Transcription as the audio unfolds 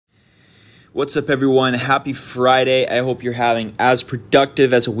What's up, everyone? Happy Friday. I hope you're having as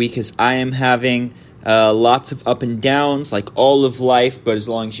productive as a week as I am having. Lots of up and downs, like all of life, but as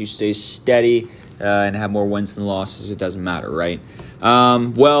long as you stay steady and have more wins than losses, it doesn't matter, right?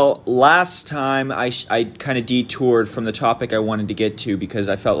 Well, last time I kind of detoured from the topic I wanted to get to because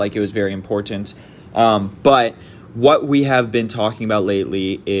I felt like it was very important. But what we have been talking about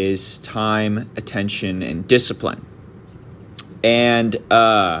lately is time, attention, and discipline. And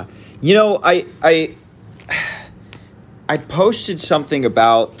I posted something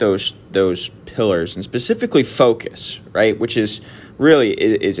about those pillars and specifically focus, right? Which is really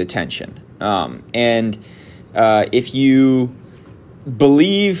is attention. If you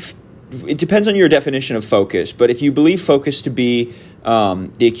believe, it depends on your definition of focus, but if you believe focus to be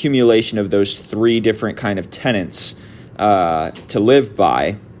the accumulation of those three different kind of tenets to live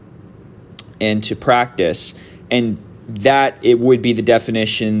by and to practice, and that it would be the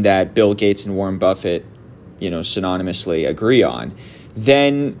definition that Bill Gates and Warren Buffett, synonymously agree on,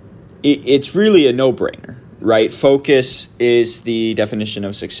 then it's really a no-brainer, right? Focus is the definition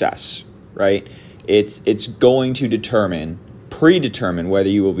of success, right? It's going to predetermine whether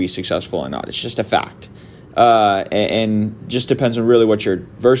you will be successful or not. It's just a fact. And just depends on really what your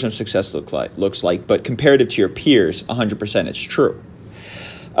version of success looks like. But comparative to your peers, 100% it's true.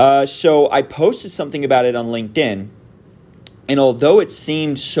 So I posted something about it on LinkedIn. And although it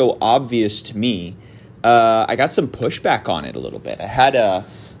seemed so obvious to me, I got some pushback on it a little bit. I had a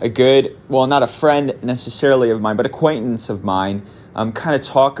good, well, not a friend necessarily of mine, but acquaintance of mine, kind of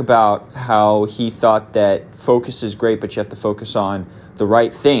talk about how he thought that focus is great, but you have to focus on the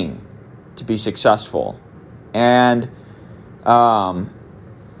right thing to be successful. And, I'm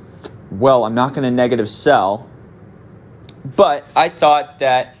not going to negative sell, but I thought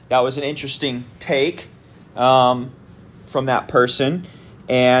that was an interesting take from that person,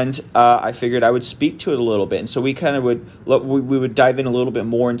 and I figured I would speak to it a little bit. And so we kind of would dive in a little bit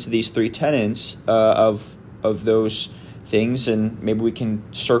more into these three tenets of those things, and maybe we can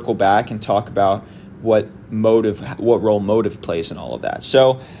circle back and talk about what role motive plays in all of that.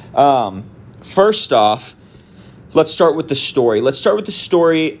 So first off, let's start with the story. Let's start with the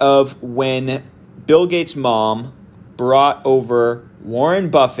story of when Bill Gates' mom brought over Warren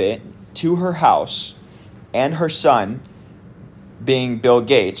Buffett to her house, and her son, being Bill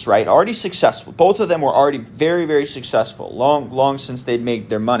Gates, right? Already successful. Both of them were already very, very successful. Long since they'd made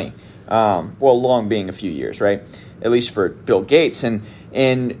their money. Long being a few years, right? At least for Bill Gates. And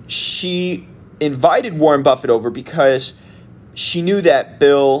she invited Warren Buffett over because she knew that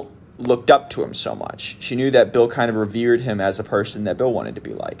Bill looked up to him so much. She knew that Bill kind of revered him as a person that Bill wanted to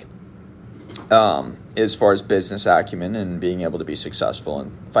be like. As far as business acumen and being able to be successful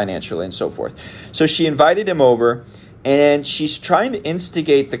and financially and so forth. So she invited him over, and she's trying to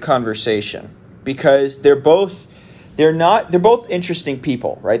instigate the conversation because they're both interesting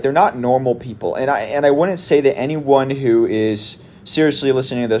people, right? They're not normal people. And I wouldn't say that anyone who is seriously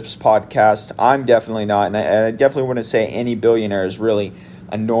listening to this podcast, I'm definitely not, and I definitely wouldn't say any billionaire is really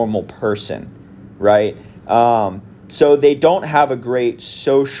a normal person, right? So they don't have a great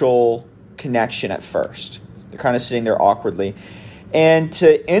social connection at first. They're kind of sitting there awkwardly. And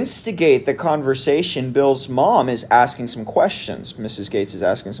to instigate the conversation, Bill's mom is asking some questions. Mrs. Gates is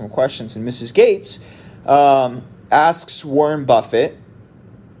asking some questions. And Mrs. Gates asks Warren Buffett,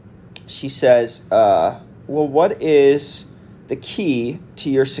 she says, what is the key to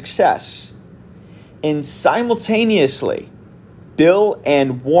your success? And simultaneously, Bill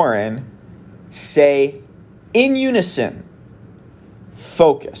and Warren say in unison,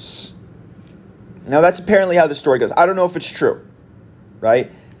 focus. Now, that's apparently how the story goes. I don't know if it's true,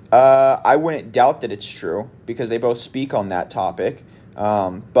 right? I wouldn't doubt that it's true because they both speak on that topic.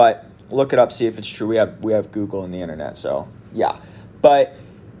 But look it up, see if it's true. We have Google and the internet, so yeah. But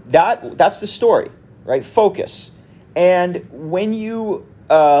that's the story, right? Focus. And when you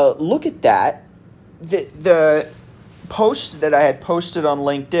look at that, the post that I had posted on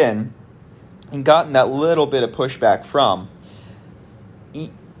LinkedIn and gotten that little bit of pushback from,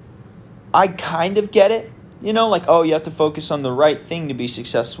 I kind of get it, you have to focus on the right thing to be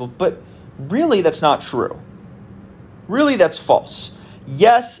successful, but really that's not true. Really that's false.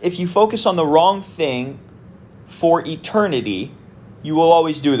 Yes, if you focus on the wrong thing for eternity, you will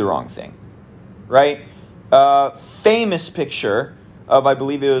always do the wrong thing, right? Famous picture of, I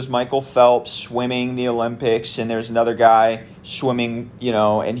believe it was Michael Phelps swimming the Olympics, and there's another guy swimming,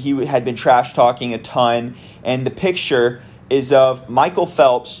 and he had been trash talking a ton, and the picture is of Michael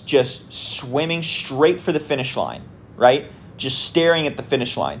Phelps just swimming straight for the finish line, right? Just staring at the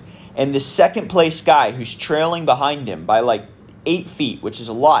finish line. And the second place guy who's trailing behind him by like 8 feet, which is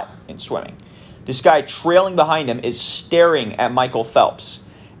a lot in swimming. This guy trailing behind him is staring at Michael Phelps.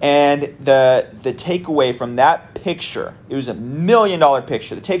 And the takeaway from that picture, it was $1 million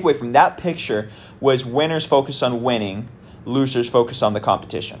picture. The takeaway from that picture was winners focus on winning, losers focus on the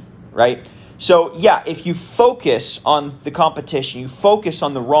competition, right? So, yeah, if you focus on the competition, you focus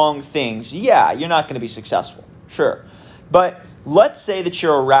on the wrong things, yeah, you're not going to be successful, sure. But let's say that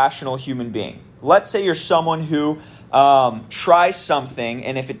you're a rational human being. Let's say you're someone who tries something,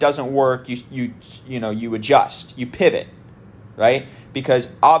 and if it doesn't work, you adjust, you pivot, right? Because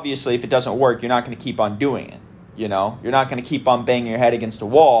obviously, if it doesn't work, you're not going to keep on doing it. You're not going to keep on banging your head against a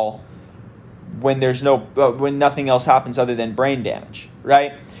wall when when nothing else happens other than brain damage,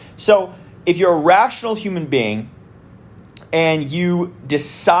 right? So if you're a rational human being and you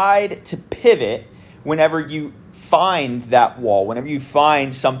decide to pivot whenever you find that wall, whenever you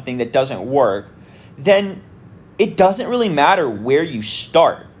find something that doesn't work, then it doesn't really matter where you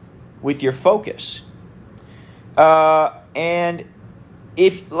start with your focus. And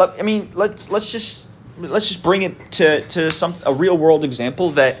let's just bring it to a real world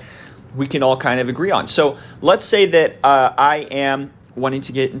example that we can all kind of agree on. So let's say that I am wanting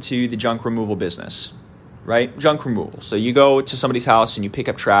to get into the junk removal business, right? Junk removal. So you go to somebody's house and you pick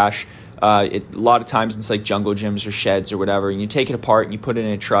up trash. A lot of times it's like jungle gyms or sheds or whatever, and you take it apart and you put it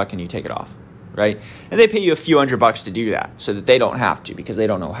in a truck and you take it off, right? And they pay you a few $100 to do that so that they don't have to because they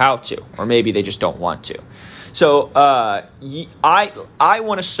don't know how to, or maybe they just don't want to. So I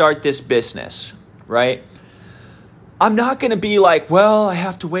want to start this business, right? I'm not going to be like, well, I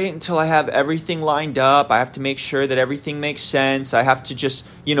have to wait until I have everything lined up. I have to make sure that everything makes sense. I have to just,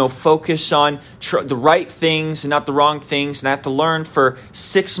 focus on the right things and not the wrong things. And I have to learn for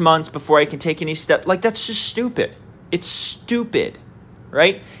 6 months before I can take any step. Like, that's just stupid. It's stupid,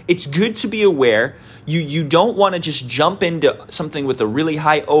 right? It's good to be aware. You don't want to just jump into something with a really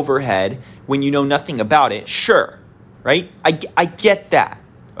high overhead when you know nothing about it. Sure, right? I get that,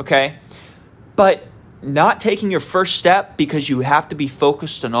 okay? But not taking your first step because you have to be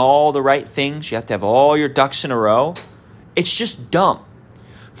focused on all the right things, you have to have all your ducks in a row, it's just dumb.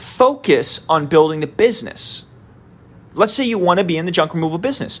 Focus on building the business. Let's say you want to be in the junk removal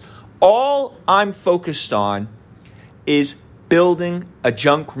business. All I'm focused on is building a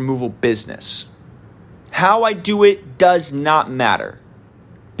junk removal business. How I do it does not matter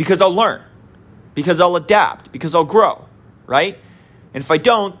because I'll learn, because I'll adapt, because I'll grow, right? And if I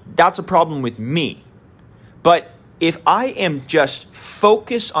don't, that's a problem with me. But if I am just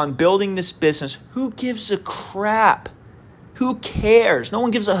focused on building this business, who gives a crap? Who cares? No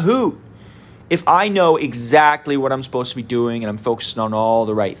one gives a hoot. If I know exactly what I'm supposed to be doing and I'm focused on all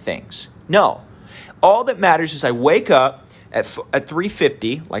the right things. No. All that matters is I wake up at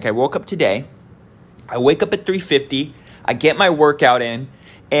 3:50, like I woke up today. I wake up at 3:50, I get my workout in,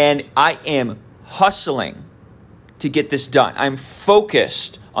 and I am hustling to get this done. I'm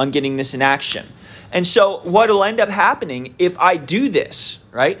focused on getting this in action. And so what will end up happening if I do this,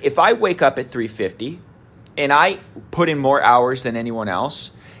 right? If I wake up at 3:50 and I put in more hours than anyone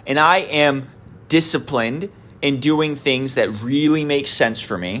else, and I am disciplined in doing things that really make sense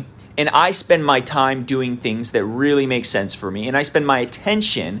for me, and I spend my time doing things that really make sense for me, and I spend my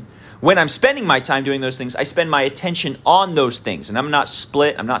attention, when I'm spending my time doing those things, I spend my attention on those things. And I'm not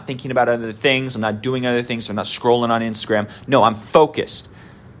split. I'm not thinking about other things. I'm not doing other things. I'm not scrolling on Instagram. No, I'm focused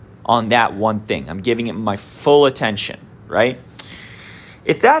on that one thing. I'm giving it my full attention, right?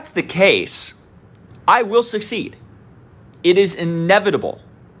 If that's the case, I will succeed. It is inevitable.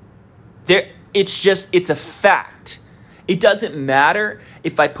 It's a fact. It doesn't matter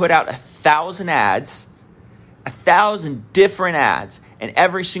if I put out 1,000 ads, 1,000 different ads, and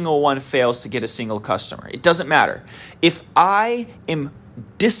every single one fails to get a single customer. It doesn't matter. If I am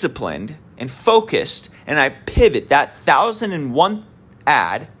disciplined and focused and I pivot, that 1,001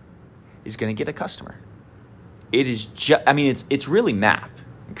 ad is going to get a customer. It is it's really math.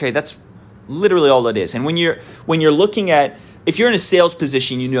 Okay, that's literally all it is. And when you're looking at, if you're in a sales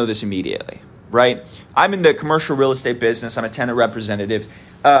position, you know this immediately, right? I'm in the commercial real estate business. I'm a tenant representative.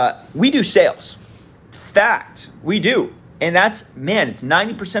 We do sales. Fact, we do. And it's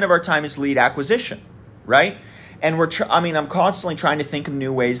 90% of our time is lead acquisition, right? And I'm constantly trying to think of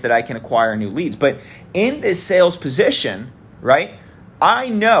new ways that I can acquire new leads. But in this sales position, right, I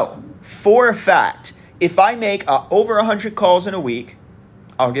know for a fact, if I make over 100 calls in a week,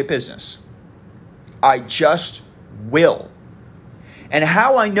 I'll get business. I just will. And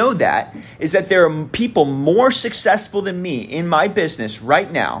how I know that is that there are people more successful than me in my business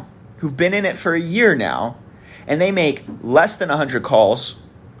right now who've been in it for a year now, and they make less than 100 calls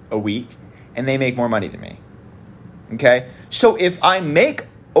a week, and they make more money than me. Okay? So if I make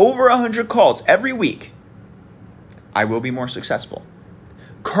over 100 calls every week, I will be more successful.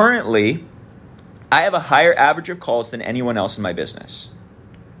 Currently, I have a higher average of calls than anyone else in my business.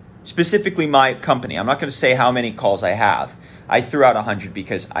 Specifically my company. I'm not going to say how many calls I have. I threw out 100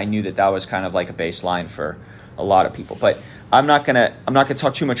 because I knew that was kind of like a baseline for a lot of people. But I'm not going to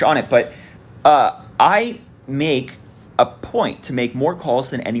talk too much on it. But I make a point to make more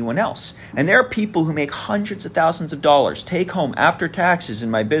calls than anyone else. And there are people who make hundreds of thousands of dollars take home after taxes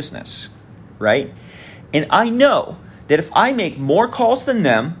in my business, right? And I know that if I make more calls than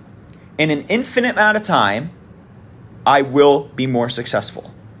them in an infinite amount of time, I will be more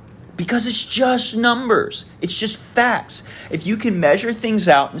successful. Because it's just numbers. It's just facts. If you can measure things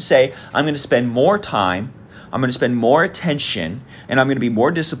out and say, I'm going to spend more time, I'm going to spend more attention, and I'm going to be more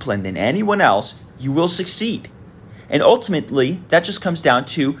disciplined than anyone else, you will succeed. And ultimately, that just comes down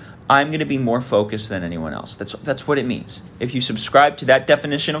to, I'm going to be more focused than anyone else. That's what it means. If you subscribe to that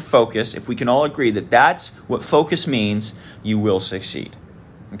definition of focus, if we can all agree that that's what focus means, you will succeed.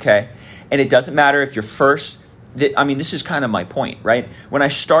 Okay? And it doesn't matter if you're first. This is kind of my point, right? When I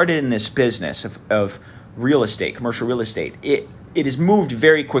started in this business of real estate, commercial real estate, it has moved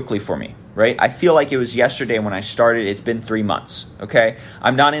very quickly for me, right? I feel like it was yesterday when I started. It's been 3 months, okay?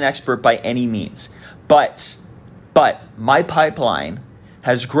 I'm not an expert by any means, but my pipeline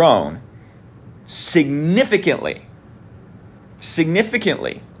has grown significantly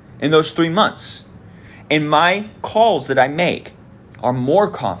in those 3 months. And my calls that I make are more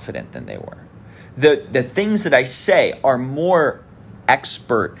confident than they were. The things that I say are more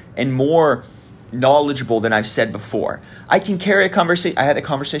expert and more knowledgeable than I've said before. I can carry a conversation. I had a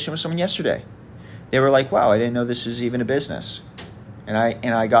conversation with someone yesterday. They were like, wow, I didn't know this was even a business. And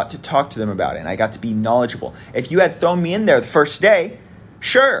I got to talk to them about it, and I got to be knowledgeable. If you had thrown me in there the first day,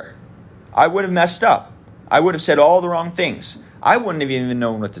 sure, I would have messed up. I would have said all the wrong things. I wouldn't have even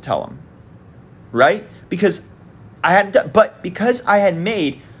known what to tell them, right? Because I had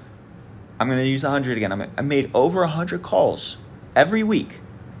made, I'm going to use 100 again. I made over 100 calls every week,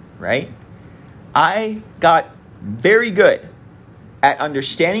 right? I got very good at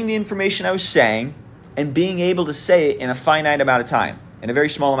understanding the information I was saying and being able to say it in a finite amount of time, in a very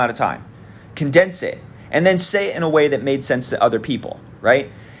small amount of time. Condense it, and then say it in a way that made sense to other people, right?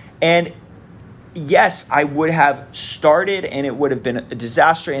 And yes, I would have started and it would have been a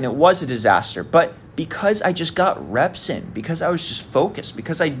disaster, and it was a disaster. But because I just got reps in, because I was just focused,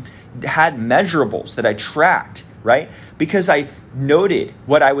 because I had measurables that I tracked, right? Because I noted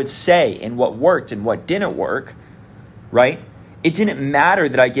what I would say and what worked and what didn't work, right? It didn't matter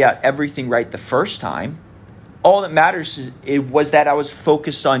that I got everything right the first time. All that matters was that I was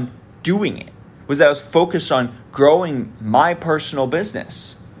focused on doing it, was that I was focused on growing my personal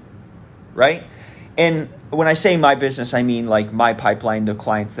business, right? And when I say my business, I mean like my pipeline, the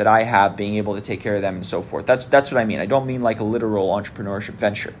clients that I have, being able to take care of them and so forth. That's what I mean. I don't mean like a literal entrepreneurship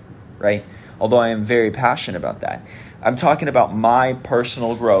venture, right? Although I am very passionate about that. I'm talking about my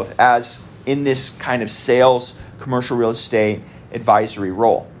personal growth as in this kind of sales, commercial real estate advisory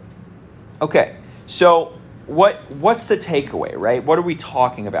role. Okay, so what's the takeaway, right? What are we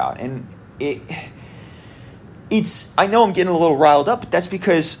talking about? And it's I know I'm getting a little riled up, but that's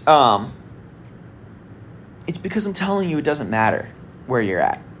because it's because I'm telling you it doesn't matter where you're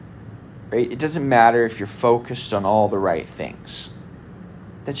at, right? It doesn't matter if you're focused on all the right things.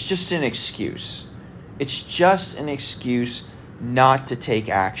 That's just an excuse. It's just an excuse not to take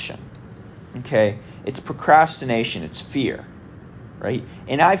action, okay? It's procrastination. It's fear, right?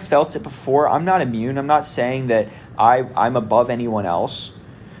 And I've felt it before. I'm not immune. I'm not saying that I'm above anyone else.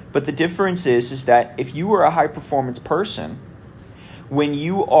 But the difference is that if you are a high-performance person, when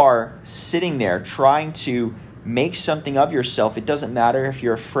you are sitting there trying to make something of yourself, it doesn't matter if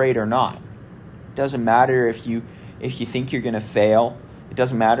you're afraid or not. It doesn't matter if you think you're going to fail. It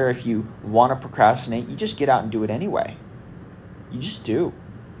doesn't matter if you want to procrastinate. You just get out and do it anyway. You just do.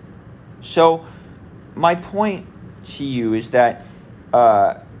 So my point to you is that,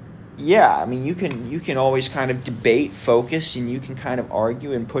 you can always kind of debate focus, and you can kind of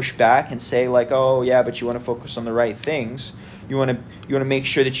argue and push back and say like, oh yeah, but you want to focus on the right things. You want to make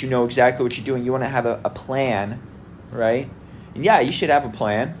sure that you know exactly what you're doing. You want to have a plan, right? And yeah, you should have a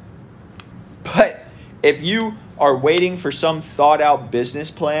plan. But if you are waiting for some thought out business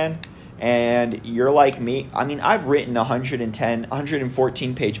plan and you're like me, I've written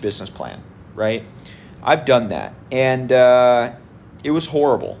 114 page business plan, right? I've done that. And it was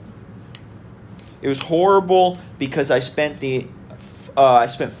horrible. It was horrible because I spent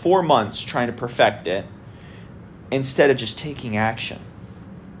 4 months trying to perfect it instead of just taking action.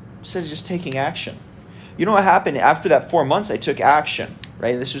 you know what happened? After that 4 months, I took action,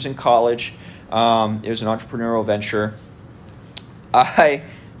 right? This was in college. It was an entrepreneurial venture. I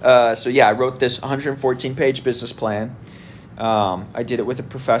wrote this 114-page business plan. I did it with a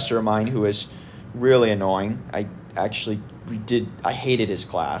professor of mine who was really annoying. I hated his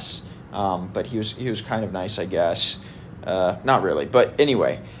class, but he was kind of nice, I guess. Not really, but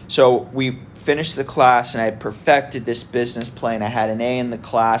anyway. So we finished the class, and I had perfected this business plan. I had an A in the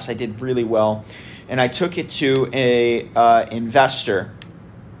class. I did really well, and I took it to a investor.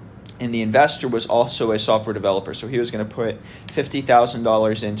 And the investor was also a software developer. So he was going to put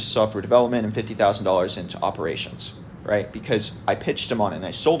 $50,000 into software development and $50,000 into operations, right? Because I pitched him on it and I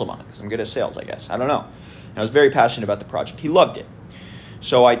sold him on it because I'm good at sales, I guess. I don't know. And I was very passionate about the project. He loved it.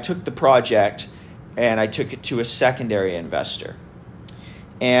 So I took the project and I took it to a secondary investor.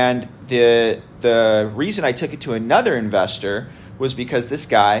 And the reason I took it to another investor was because this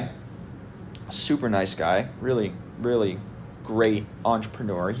guy, super nice guy, really, really great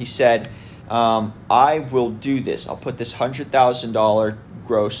entrepreneur. He said, I will do this. I'll put this $100,000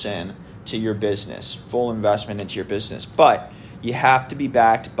 gross in to your business, full investment into your business. But you have to be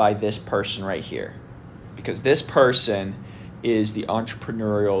backed by this person right here, because this person is the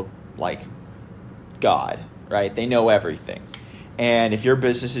entrepreneurial, God, right? They know everything. And if your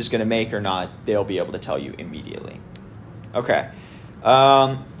business is going to make or not, they'll be able to tell you immediately. Okay.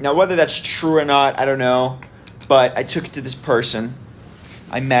 Now, whether that's true or not, I don't know. But I took it to this person.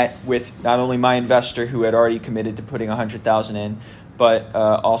 I met with not only my investor who had already committed to putting $100,000 in, but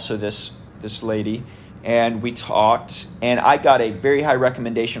also this lady. And we talked, and I got a very high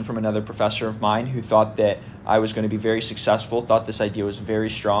recommendation from another professor of mine who thought that I was going to be very successful, thought this idea was very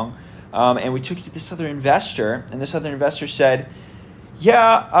strong. And we took it to this other investor, and this other investor said,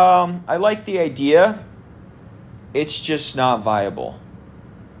 I like the idea. It's just not viable.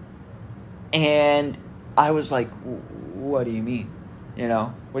 And I was like, what do you mean?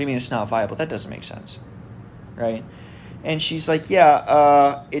 What do you mean it's not viable? That doesn't make sense, right? And she's like,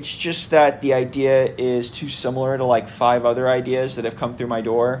 it's just that the idea is too similar to 5 other ideas that have come through my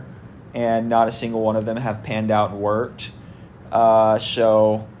door, and not a single one of them have panned out and worked.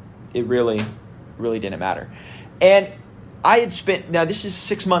 So it really, really didn't matter. And I had spent, now this is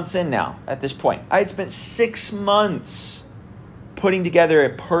 6 months in now at this point. I had spent 6 months putting together a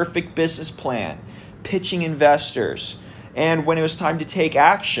perfect business plan, pitching investors. And when it was time to take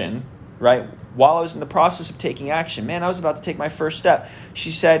action, right, while I was in the process of taking action, I was about to take my first step.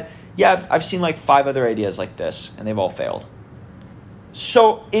 She said, I've seen 5 other ideas like this, and they've all failed.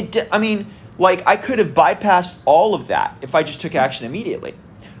 So I could have bypassed all of that if I just took action immediately.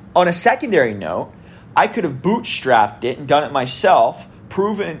 On a secondary note, I could have bootstrapped it and done it myself,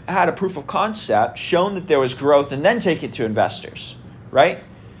 had a proof of concept, shown that there was growth, and then take it to investors, right?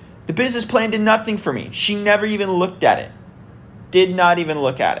 The business plan did nothing for me. She never even looked at it. Did not even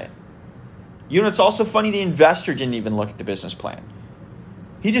look at it. It's also funny, the investor didn't even look at the business plan.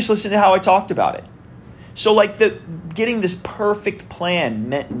 He just listened to how I talked about it. So getting this perfect plan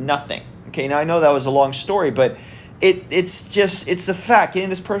meant nothing. Okay, now I know that was a long story, but it's the fact. Getting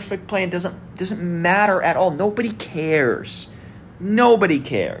this perfect plan doesn't matter at all. Nobody cares. Nobody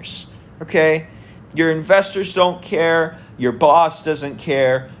cares. Okay? Your investors don't care. Your boss doesn't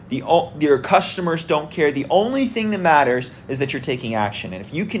care. Your customers don't care. The only thing that matters is that you're taking action. And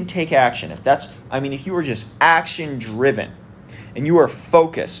if you can take action, if you are just action driven and you are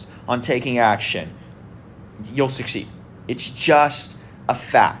focused on taking action, you'll succeed. It's just a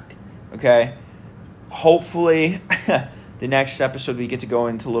fact. Okay? Hopefully, the next episode we get to go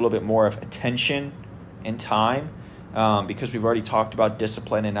into a little bit more of attention and time. Because we've already talked about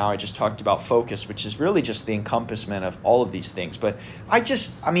discipline, and now I just talked about focus, which is really just the encompassment of all of these things. But I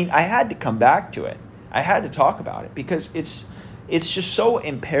had to come back to it. I had to talk about it because it's just so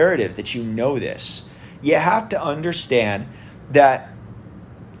imperative that you know this. You have to understand that,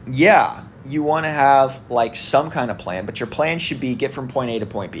 you want to have some kind of plan, but your plan should be get from point A to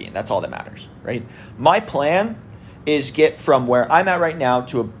point B, and that's all that matters, right? My plan is get from where I'm at right now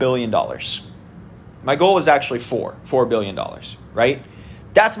to $1 billion. My goal is actually $4 billion, right?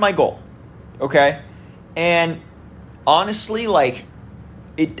 That's my goal, okay? And honestly,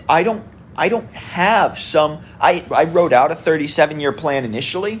 I don't have I wrote out a 37-year plan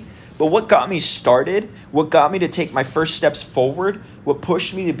initially, but what got me started, what got me to take my first steps forward, what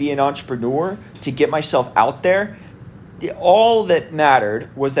pushed me to be an entrepreneur, to get myself out there, all that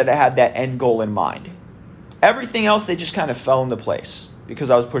mattered was that I had that end goal in mind. Everything else, they just kind of fell into place because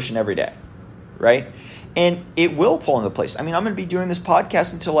I was pushing every day. Right? And it will fall into place. I'm going to be doing this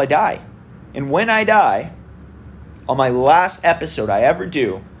podcast until I die. And when I die, on my last episode I ever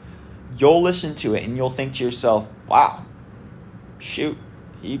do, you'll listen to it and you'll think to yourself, wow, shoot,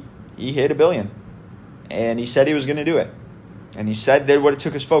 he hit $1 billion. And he said he was going to do it. And he said that what it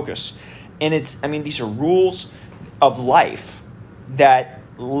took is focus. And these are rules of life that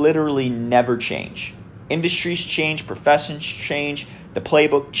literally never change. Industries change, professions change, the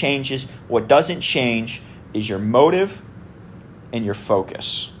playbook changes. What doesn't change is your motive and your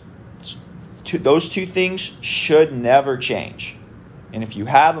focus. Those two things should never change. And if you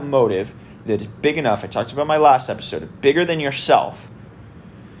have a motive that is big enough, I talked about in my last episode, bigger than yourself,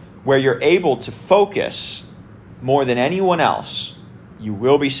 where you're able to focus more than anyone else, you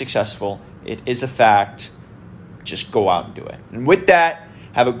will be successful. It is a fact. Just go out and do it. And with that,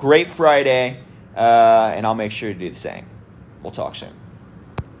 have a great Friday, and I'll make sure to do the same. We'll talk soon.